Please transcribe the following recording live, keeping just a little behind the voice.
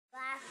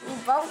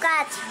both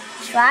got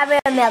strawberry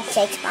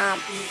milkshakes, Mom.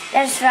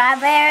 There's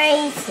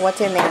strawberries. What's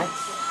in there?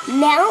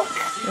 Milk,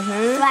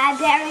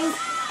 strawberries,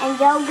 and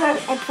yogurt,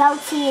 and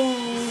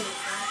protein.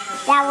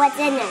 That what's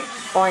in there.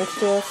 Orange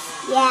juice?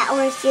 Yeah,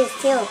 orange juice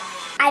too.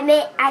 I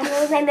made my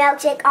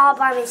milkshake all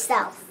by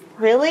myself.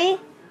 Really?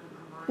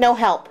 No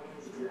help?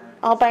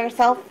 All by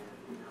yourself?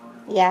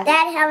 Yeah.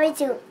 Dad helped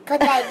me to put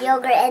that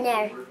yogurt in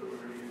there.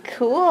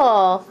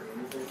 Cool.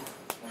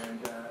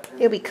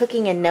 You'll be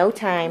cooking in no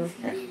time.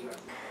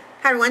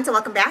 Hi everyone, so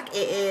welcome back.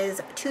 It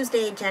is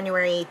Tuesday,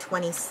 January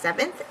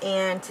 27th,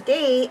 and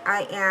today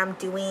I am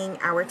doing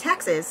our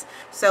taxes.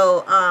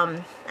 So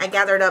I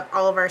gathered up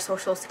all of our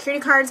social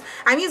security cards.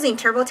 I'm using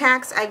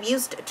TurboTax. I've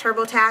used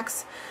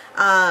TurboTax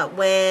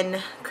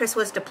when Chris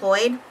was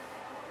deployed.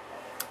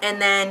 And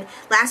then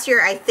last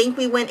year I think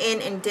we went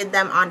in and did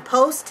them on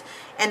post.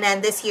 And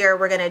then this year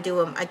we're going to do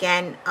them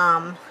again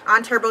on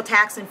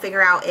TurboTax and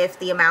figure out if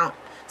the amount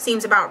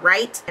seems about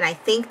right. And I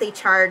think they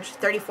charge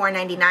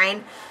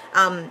 $34.99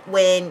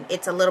 when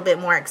it's a little bit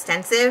more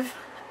extensive.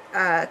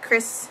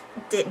 Chris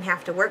didn't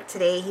have to work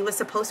today. He was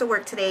supposed to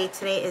work today.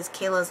 Today is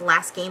Kayla's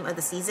last game of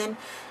the season,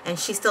 and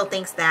she still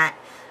thinks that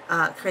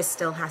Chris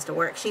still has to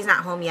work. She's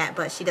not home yet,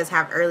 but she does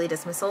have early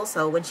dismissal,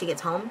 so when she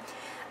gets home,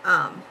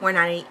 we're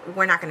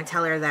not going to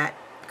tell her that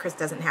Chris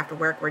doesn't have to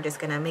work. We're just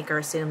going to make her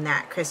assume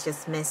that Chris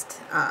just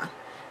missed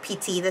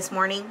PT this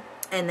morning,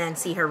 and then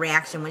see her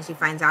reaction when she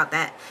finds out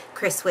that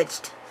Chris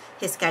switched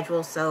his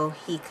schedule so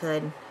he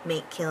could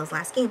make Kayla's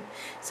last game.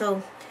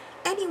 So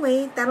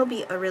anyway, that'll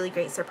be a really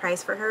great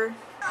surprise for her.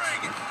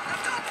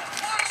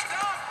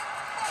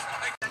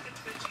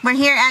 We're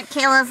here at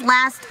Kayla's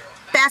last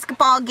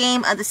basketball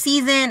game of the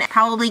season.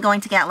 Probably going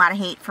to get a lot of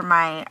hate for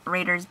my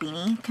Raiders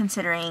beanie,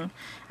 considering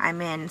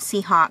I'm in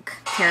Seahawk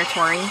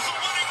territory.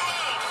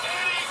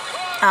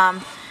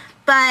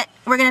 But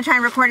we're going to try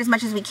and record as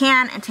much as we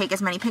can and take as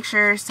many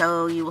pictures,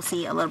 so you will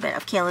see a little bit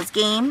of Kayla's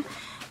game.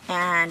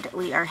 And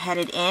we are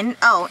headed in.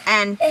 Oh,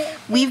 and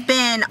we've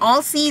been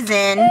all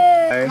season,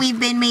 we've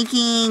been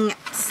making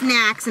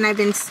snacks, and I've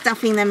been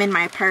stuffing them in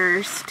my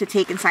purse to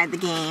take inside the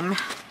game.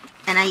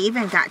 And I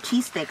even got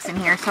cheese sticks in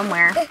here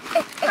somewhere.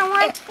 I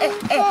want cheese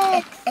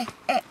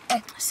sticks.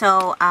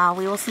 So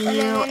we will see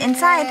you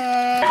inside.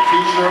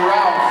 Teacher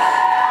Ralph.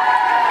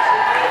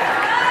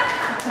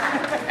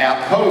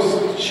 At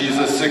post, she's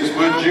a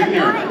 6-foot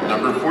junior,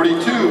 number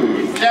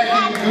 42,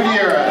 Jackie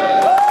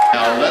Gutierrez.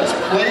 Now let's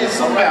play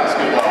some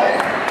basketball.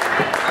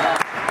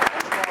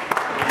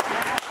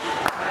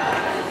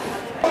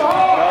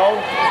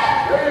 No.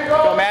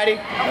 Go, Maddie.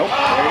 Nope.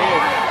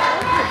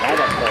 There it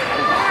is.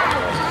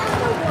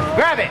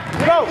 Grab it.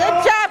 Go.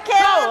 Good job, Kayla.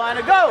 Go,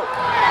 Lana. Go.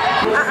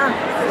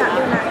 Stop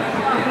doing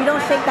that. You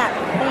don't shake that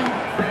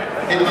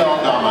thing. Kayla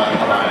Aldama in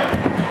the line.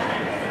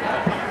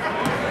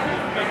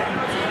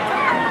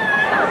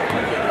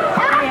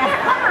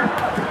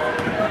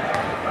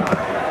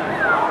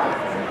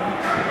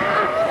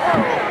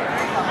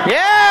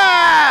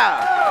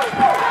 Yeah!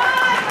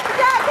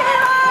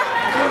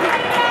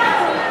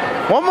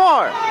 One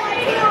more.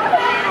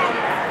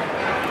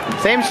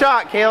 Same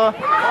shot, Kayla.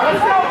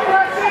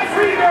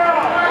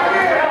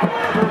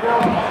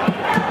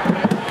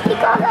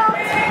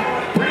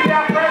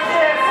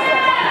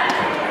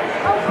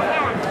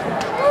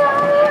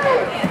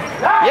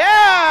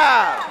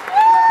 Yeah!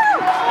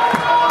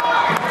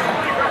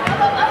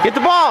 Get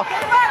the ball. 5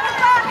 seconds!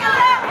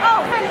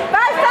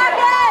 5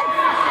 seconds!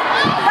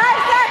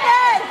 5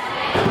 seconds!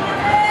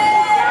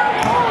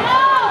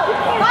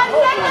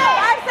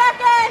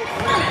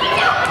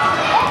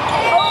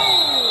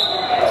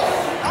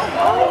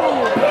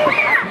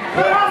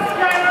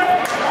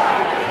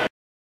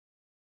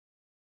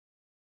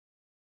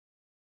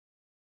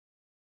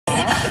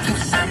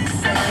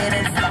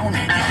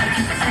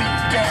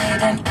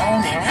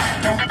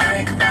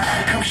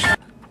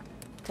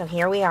 So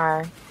here we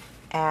are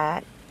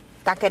at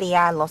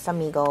Taqueria Los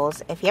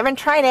Amigos. If you haven't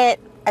tried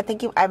it, I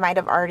think I might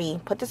have already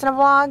put this in a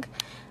vlog,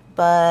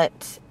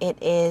 but it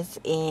is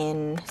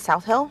in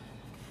South Hill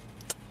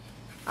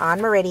on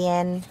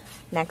Meridian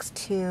next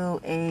to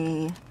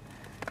a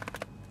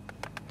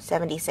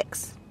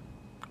 76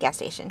 gas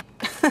station.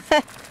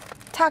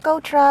 Taco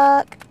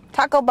truck,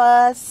 taco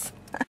bus.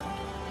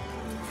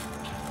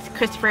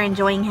 Christopher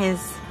enjoying his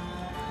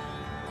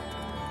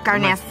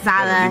carne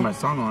asada. Leave my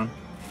song on.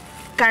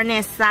 Carne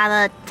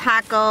asada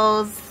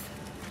tacos.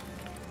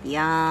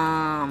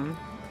 Yum.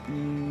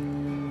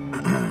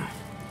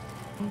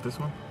 This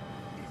one?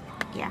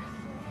 Yeah.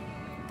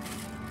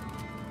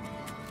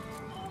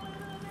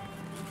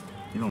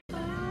 You don't.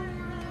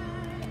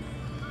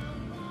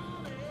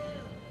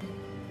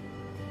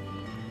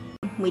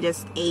 We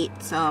just ate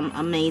some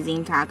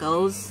amazing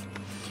tacos,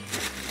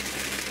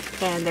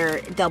 and they're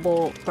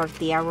double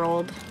tortilla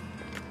rolled,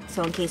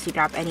 so in case you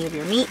drop any of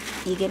your meat,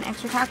 you get an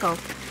extra taco.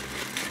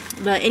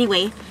 But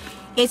anyway,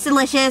 it's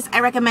delicious. I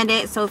recommend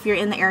it. So if you're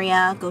in the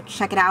area, go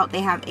check it out. They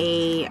have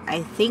a,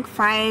 I think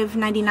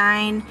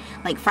 $5.99,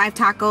 like 5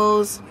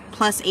 tacos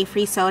plus a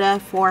free soda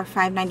for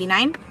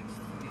 $5.99,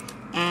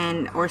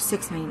 and or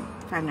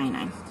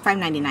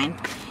 $5.99.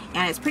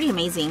 and it's pretty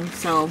amazing.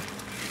 So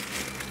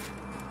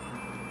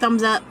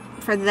thumbs up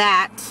for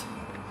that.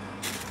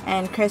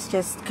 And Chris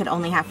just could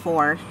only have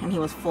 4, and he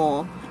was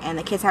full. And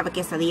the kids have a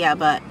quesadilla,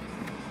 but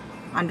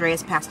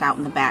Andreas passed out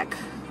in the back.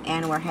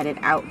 And we're headed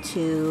out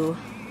to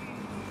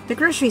the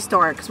grocery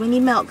store because we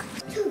need milk.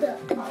 I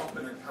hope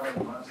in the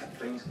coming months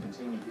things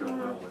continue to go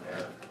well with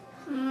Eric.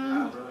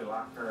 I really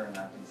like her, and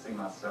I can see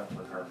myself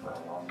with her for a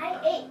long time.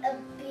 I ate a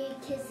big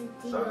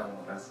quesadilla. So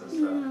that's the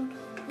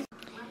stuff.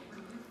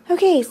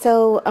 Okay,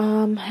 so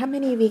how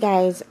many of you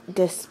guys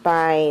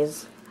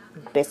despise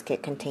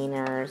biscuit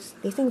containers?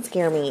 These things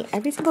scare me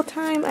every single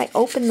time I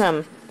open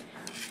them.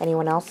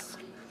 Anyone else?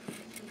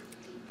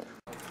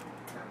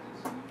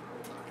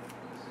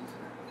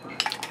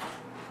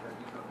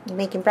 You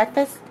making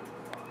breakfast?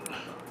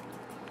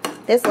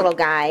 This little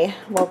guy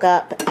woke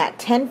up at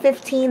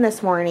 10:15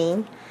 this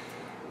morning.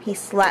 He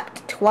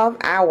slept 12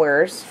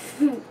 hours.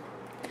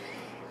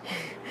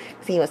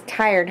 He was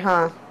tired,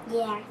 huh?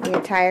 Yeah.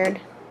 You're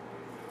tired?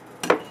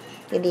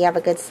 Did you have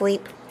a good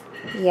sleep?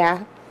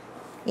 Yeah.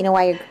 You know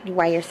why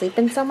you're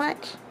sleeping so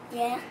much?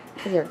 Yeah.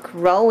 Because you're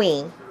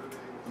growing.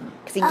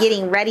 Because you're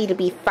getting ready to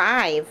be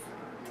 5.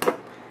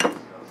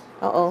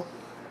 Uh-oh.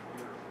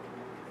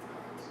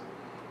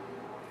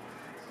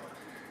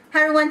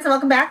 Hi everyone, so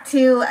welcome back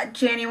to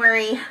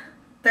January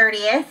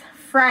 30th,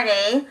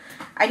 Friday.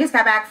 I just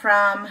got back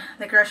from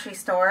the grocery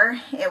store.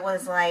 It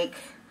was like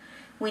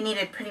we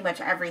needed pretty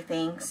much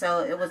everything,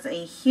 so it was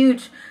a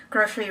huge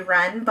grocery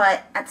run,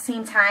 but at the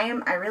same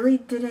time I really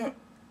didn't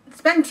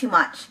spend too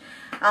much.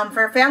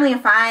 For a family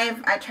of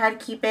 5, I try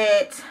to keep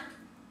it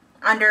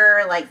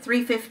under like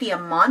 $3.50 a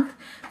month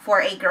for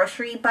a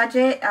grocery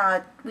budget.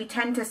 We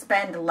tend to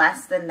spend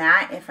less than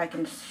that if I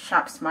can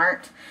shop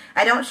smart.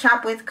 I don't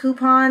shop with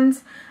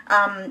coupons,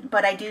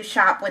 but I do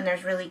shop when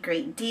there's really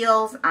great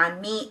deals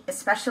on meat,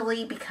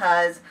 especially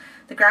because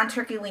the ground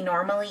turkey we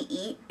normally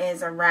eat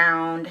is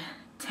around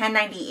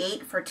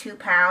 $10.98 for 2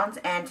 pounds,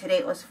 and today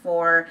it was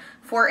for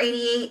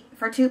 $4.88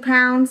 for 2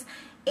 pounds.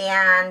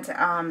 And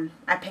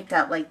I picked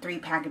up like 3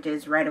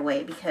 packages right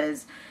away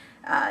because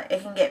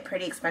it can get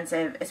pretty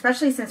expensive,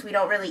 especially since we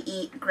don't really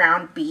eat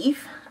ground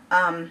beef.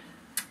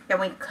 Then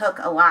we cook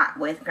a lot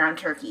with ground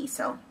turkey,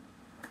 so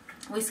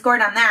we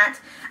scored on that.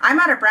 I'm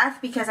out of breath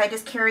because I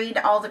just carried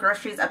all the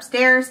groceries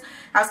upstairs.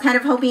 I was kind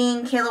of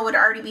hoping Kayla would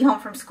already be home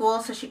from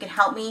school so she could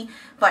help me,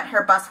 but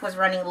her bus was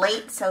running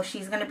late, so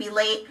she's going to be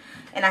late,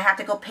 and I have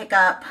to go pick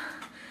up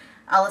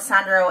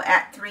Alessandro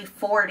at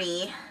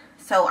 3:40.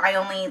 So I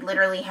only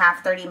literally have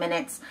 30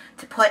 minutes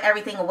to put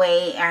everything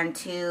away and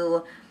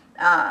to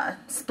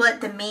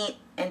split the meat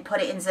and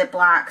put it in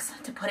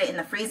Ziplocs to put it in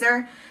the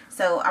freezer.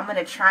 So I'm going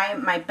to try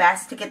my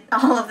best to get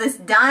all of this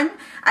done.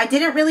 I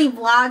didn't really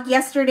vlog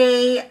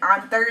yesterday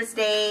on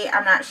Thursday.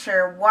 I'm not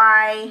sure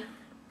why.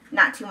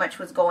 Not too much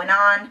was going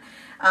on.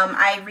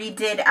 I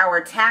redid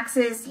our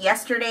taxes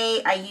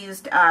yesterday. I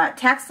used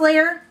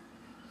TaxSlayer,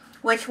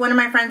 which one of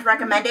my friends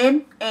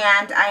recommended,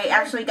 and I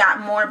actually got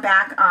more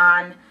back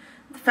on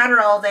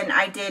federal than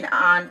I did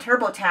on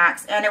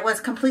TurboTax, and it was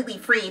completely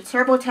free.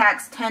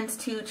 TurboTax tends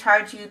to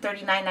charge you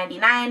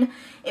 $39.99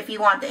 if you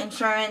want the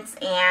insurance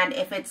and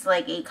if it's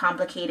like a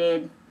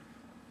complicated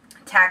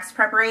tax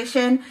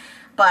preparation,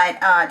 but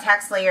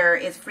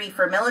TaxSlayer is free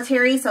for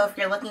military, so if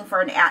you're looking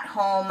for an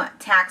at-home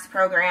tax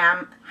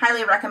program,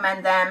 highly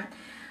recommend them.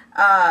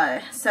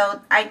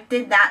 So I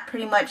did that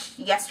pretty much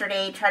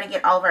yesterday, try to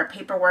get all of our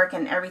paperwork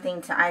and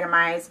everything to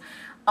itemize,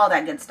 all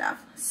that good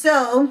stuff.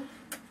 So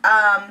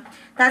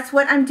that's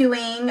what I'm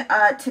doing.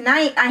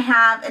 Tonight I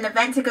have an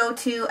event to go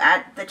to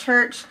at the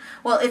church.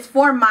 Well, it's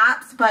for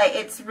mops, but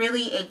it's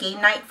really a game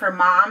night for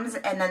moms,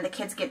 and then the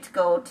kids get to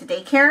go to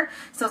daycare.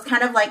 So it's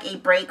kind of like a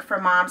break for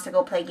moms to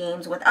go play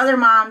games with other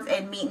moms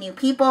and meet new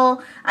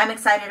people. I'm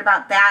excited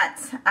about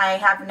that. I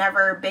have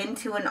never been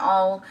to an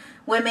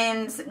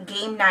all-women's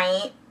game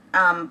night,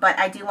 but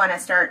I do want to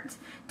start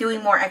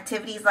doing more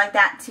activities like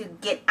that to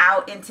get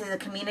out into the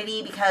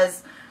community,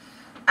 because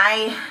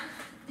I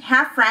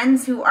have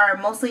friends who are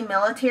mostly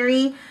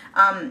military,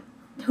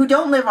 who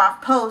don't live off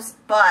post,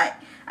 but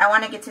I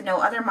want to get to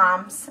know other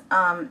moms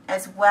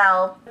as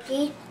well.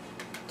 2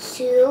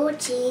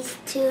 cheese,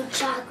 2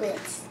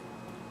 chocolates.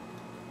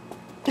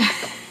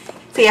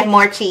 So you have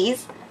more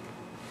cheese?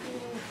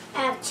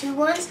 I have 2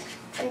 ones,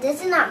 and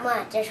this is not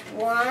much. There's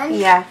 1.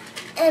 Yeah.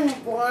 And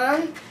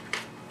 1.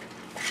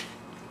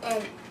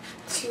 And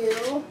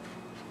 2.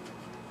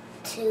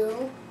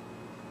 2.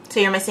 So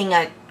you're missing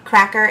a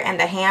cracker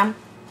and a ham?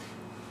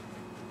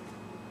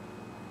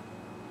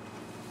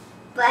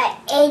 But I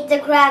ate the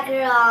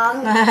cracker all.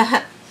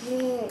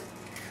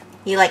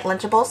 You like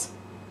Lunchables?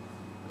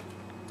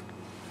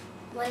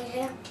 What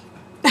is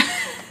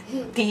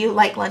it? Do you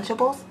like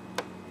Lunchables?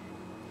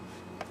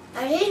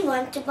 Are these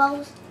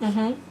Lunchables?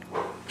 Mm-hmm.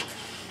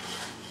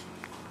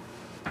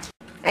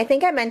 I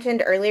think I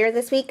mentioned earlier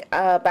this week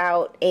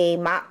about a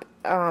mop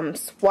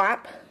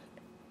swap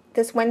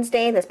this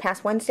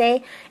past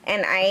Wednesday,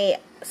 and I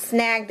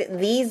snagged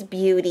these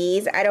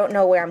beauties. I don't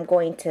know where I'm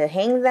going to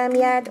hang them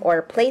yet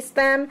or place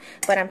them,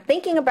 but I'm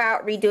thinking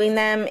about redoing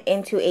them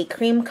into a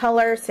cream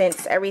color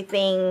since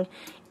everything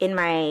in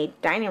my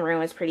dining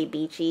room is pretty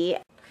beachy.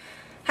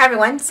 Hi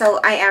everyone, so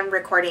I am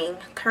recording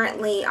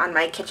currently on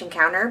my kitchen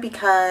counter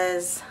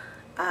because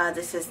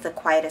this is the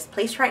quietest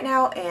place right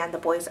now and the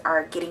boys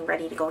are getting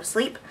ready to go to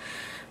sleep.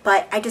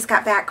 But I just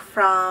got back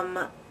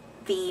from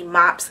the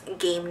mops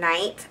game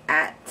night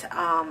at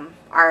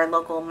our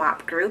local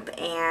mop group,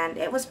 and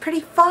it was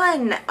pretty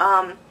fun.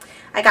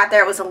 I got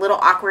there, it was a little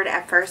awkward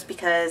at first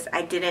because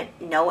I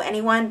didn't know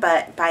anyone,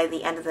 but by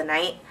the end of the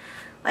night,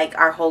 like,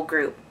 our whole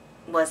group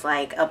was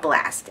like a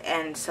blast.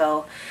 And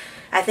so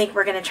I think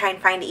we're going to try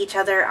and find each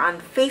other on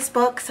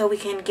Facebook so we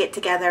can get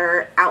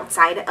together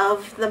outside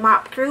of the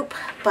mop group.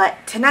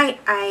 But tonight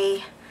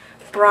I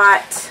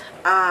brought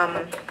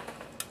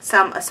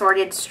some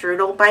assorted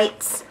strudel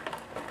bites.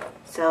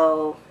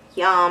 So,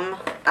 yum.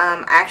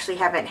 I actually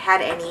haven't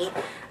had any.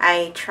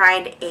 I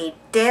tried a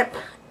dip,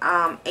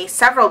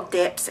 several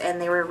dips, and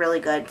they were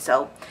really good.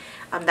 So,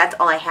 that's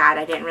all I had.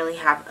 I didn't really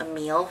have a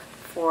meal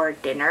for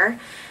dinner.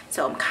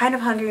 So, I'm kind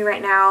of hungry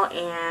right now,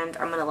 and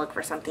I'm going to look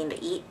for something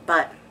to eat.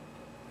 But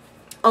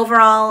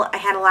overall, I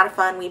had a lot of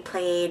fun. We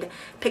played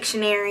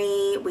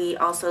Pictionary. We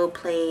also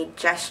played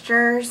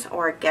Gestures,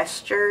 or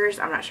Gestures.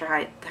 I'm not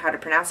sure how to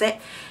pronounce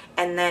it.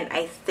 And then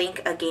I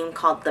think a game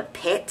called The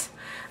Pit.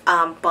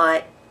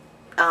 But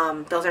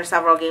those are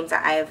several games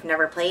that I've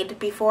never played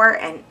before,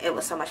 and it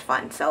was so much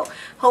fun. So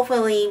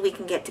hopefully we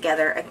can get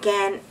together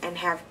again and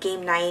have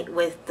game night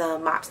with the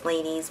Mops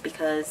ladies,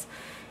 because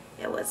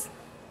it was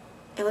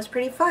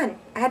pretty fun.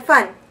 I had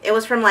fun. It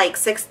was from like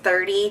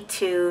 6:30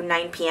 to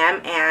 9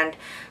 p.m. and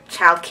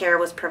childcare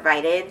was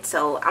provided.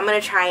 So I'm going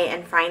to try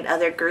and find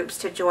other groups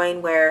to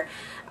join where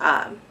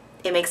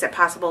it makes it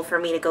possible for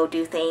me to go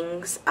do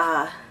things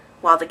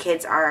while the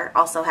kids are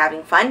also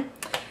having fun.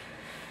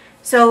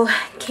 So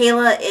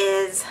Kayla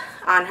is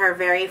on her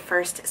very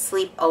first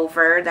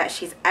sleepover that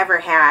she's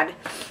ever had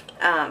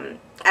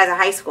as a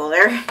high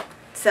schooler.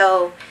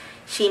 So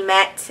she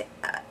met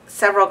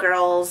several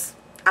girls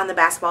on the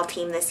basketball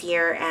team this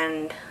year,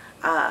 and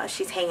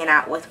she's hanging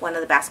out with one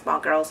of the basketball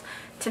girls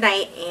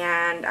tonight,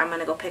 and I'm going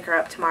to go pick her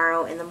up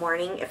tomorrow in the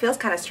morning. It feels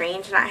kind of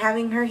strange not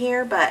having her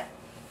here, but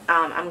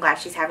I'm glad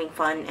she's having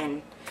fun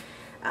and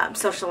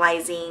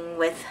socializing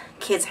with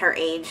kids her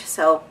age.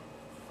 So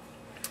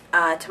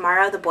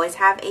tomorrow the boys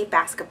have a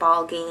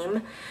basketball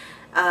game,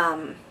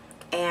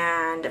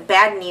 and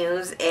bad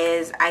news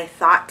is I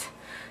thought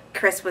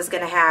Chris was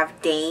going to have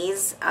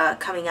days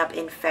coming up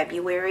in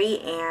February,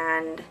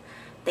 and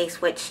they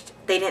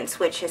didn't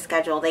switch his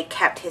schedule. They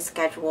kept his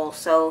schedule,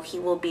 so he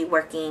will be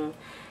working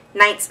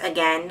nights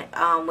again,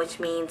 which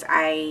means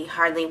I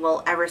hardly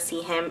will ever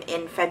see him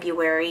in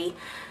February.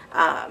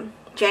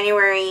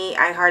 January,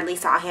 I hardly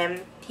saw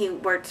him.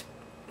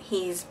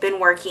 He's been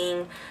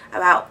working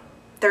about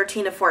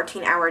 13 to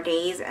 14 hour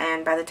days,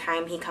 and by the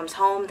time he comes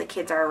home, the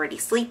kids are already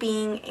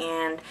sleeping,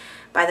 and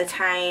by the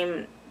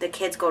time the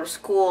kids go to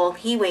school,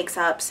 he wakes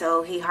up,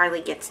 so he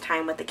hardly gets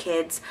time with the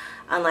kids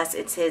unless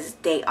it's his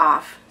day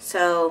off.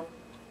 So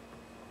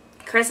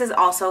Chris is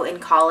also in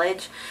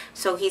college,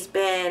 so he's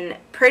been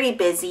pretty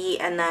busy,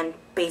 and then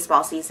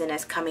baseball season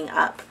is coming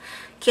up.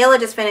 Kayla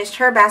just finished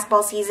her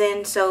basketball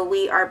season, so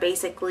we are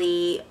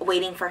basically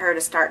waiting for her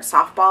to start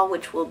softball,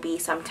 which will be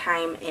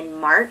sometime in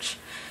March.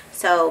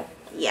 So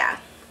yeah,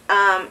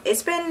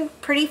 it's been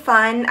pretty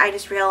fun. I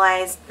just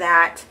realized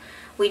that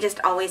we just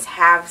always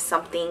have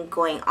something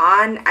going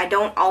on. I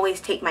don't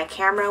always take my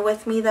camera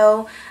with me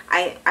though.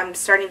 I'm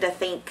starting to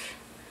think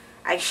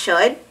I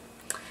should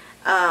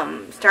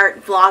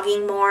start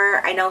vlogging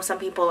more. I know some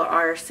people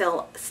are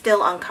still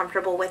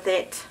uncomfortable with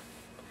it,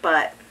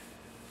 but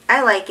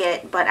I like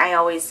it. But I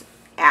always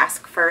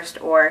ask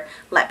first or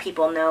let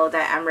people know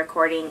that I'm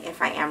recording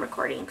if I am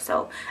recording.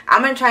 So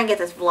I'm going to try and get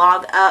this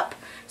vlog up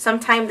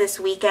sometime this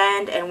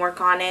weekend and work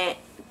on it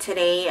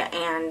today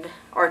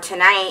or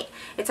tonight.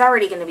 It's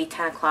already going to be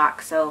 10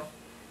 o'clock, so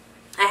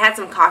I had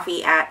some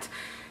coffee at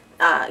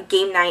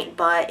game night,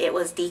 but it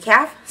was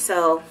decaf,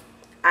 so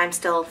I'm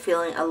still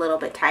feeling a little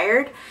bit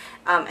tired.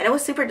 And it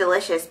was super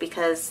delicious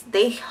because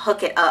they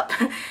hook it up.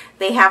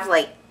 They have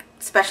like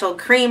special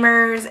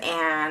creamers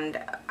and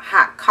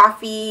hot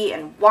coffee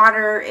and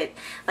water.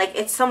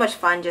 It's so much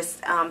fun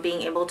just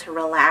being able to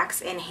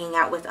relax and hang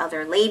out with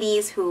other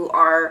ladies who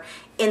are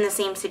in the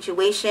same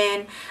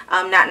situation,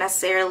 not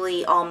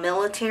necessarily all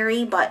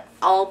military, but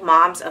all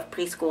moms of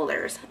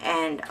preschoolers,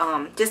 and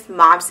just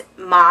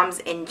moms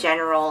in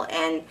general.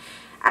 And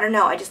I don't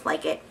know, I just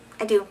like it.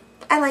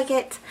 I like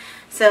it.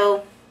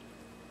 So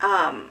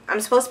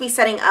I'm supposed to be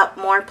setting up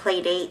more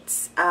play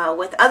dates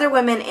with other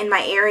women in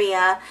my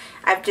area.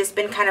 I've just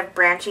been kind of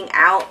branching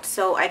out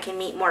so I can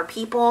meet more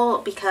people,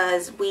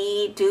 because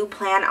we do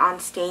plan on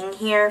staying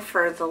here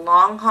for the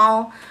long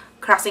haul,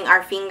 crossing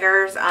our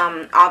fingers.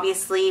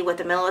 Obviously with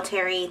the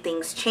military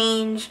things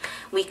change.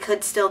 We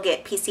could still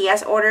get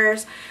PCS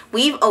orders.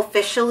 We've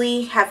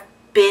officially have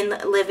been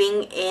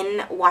living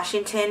in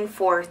Washington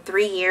for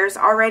 3 years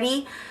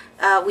already.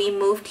 We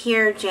moved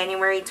here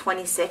January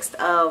 26th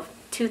of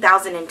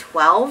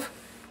 2012.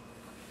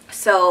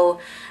 So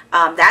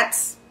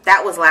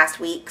that was last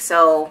week.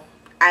 So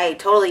I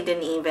totally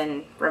didn't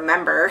even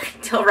remember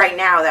till right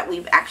now that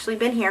we've actually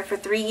been here for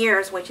 3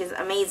 years, which is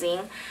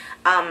amazing.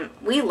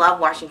 We love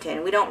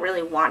Washington. We don't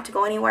really want to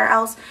go anywhere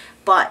else,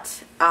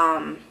 but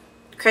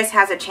Chris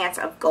has a chance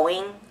of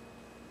going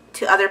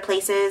to other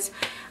places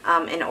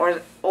in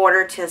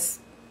order to,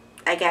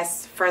 I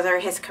guess, further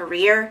his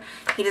career.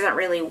 He doesn't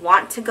really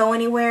want to go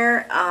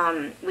anywhere.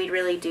 We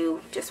really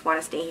do just want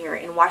to stay here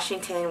in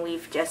Washington.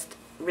 We've just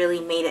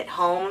really made it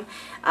home.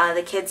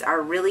 The kids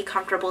are really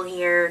comfortable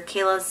here.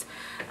 Kayla's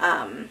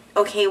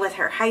okay with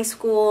her high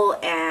school,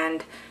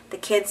 and the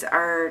kids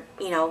are,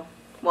 you know,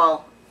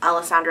 well,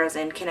 Alessandro's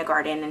in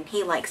kindergarten and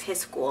he likes his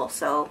school,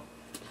 so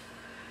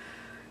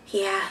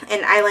yeah.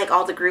 And I like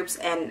all the groups,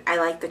 and I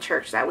like the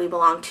church that we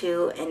belong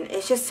to, and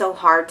it's just so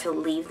hard to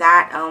leave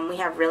that. We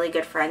have really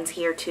good friends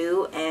here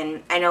too,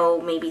 and I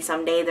know maybe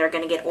someday they're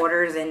going to get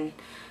orders and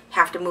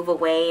have to move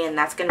away, and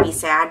that's going to be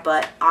sad,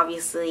 but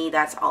obviously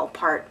that's all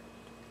part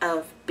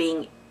of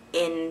being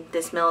in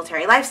this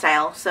military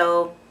lifestyle.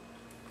 So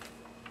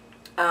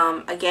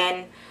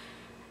again,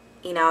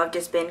 you know, I've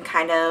just been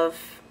kind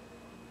of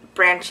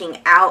branching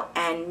out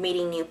and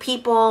meeting new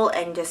people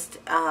and just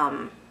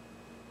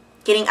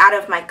getting out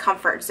of my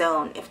comfort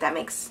zone, if that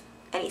makes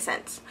any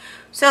sense.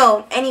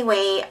 So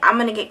anyway, I'm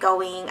gonna get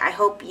going. I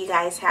hope you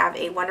guys have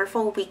a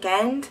wonderful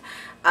weekend.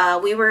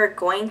 We were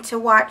going to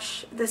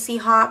watch the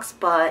Seahawks,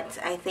 but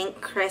I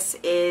think Chris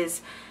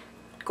is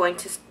going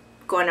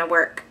to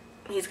work.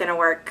 He's going to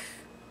work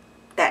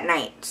that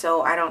night,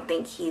 so I don't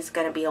think he's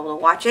going to be able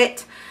to watch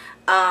it.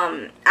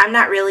 I'm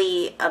not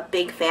really a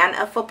big fan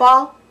of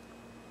football.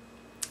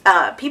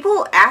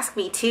 People ask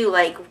me too,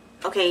 like,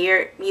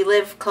 okay, you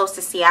live close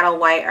to Seattle,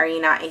 why are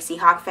you not a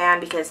Seahawk fan?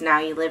 Because now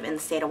you live in the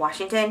state of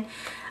Washington.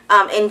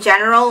 In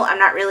general, I'm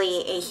not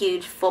really a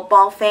huge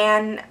football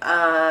fan.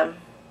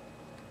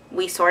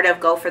 We sort of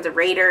go for the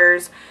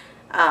Raiders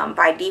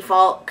by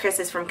default. Chris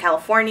is from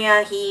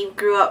California. He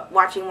grew up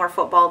watching more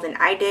football than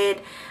I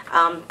did.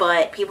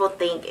 But people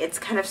think it's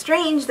kind of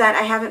strange that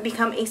I haven't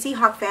become a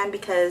Seahawk fan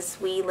because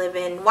we live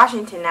in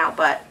Washington now.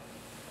 But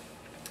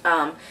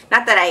not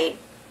that I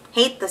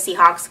hate the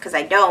Seahawks, because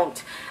I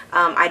don't.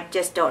 I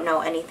just don't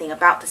know anything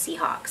about the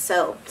Seahawks.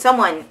 So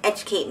someone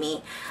educate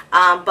me.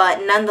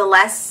 But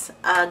nonetheless,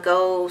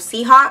 go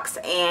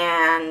Seahawks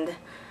and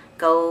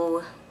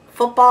go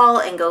football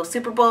and go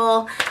Super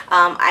Bowl.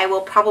 I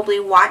will probably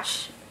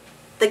watch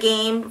the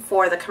game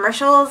for the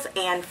commercials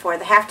and for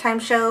the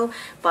halftime show,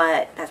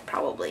 but that's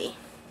probably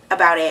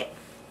about it.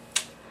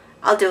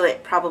 I'll do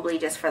it probably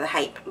just for the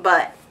hype.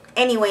 But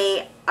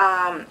anyway,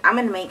 I'm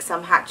going to make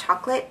some hot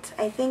chocolate,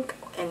 I think,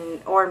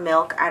 or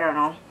milk, I don't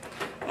know.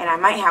 And I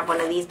might have one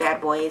of these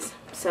bad boys.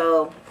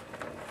 So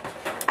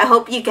I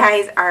hope you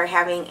guys are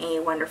having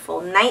a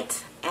wonderful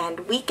night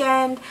and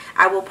weekend.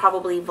 I will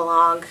probably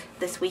vlog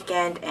this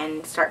weekend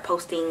and start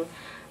posting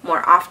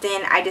more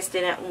often. I just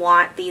didn't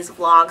want these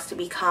vlogs to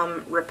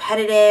become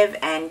repetitive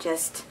and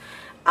just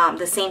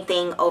the same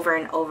thing over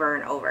and over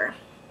and over.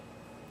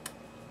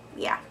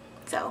 Yeah,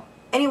 so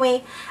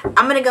anyway,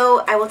 I'm gonna go.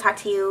 I will talk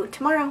to you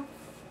tomorrow.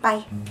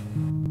 Bye.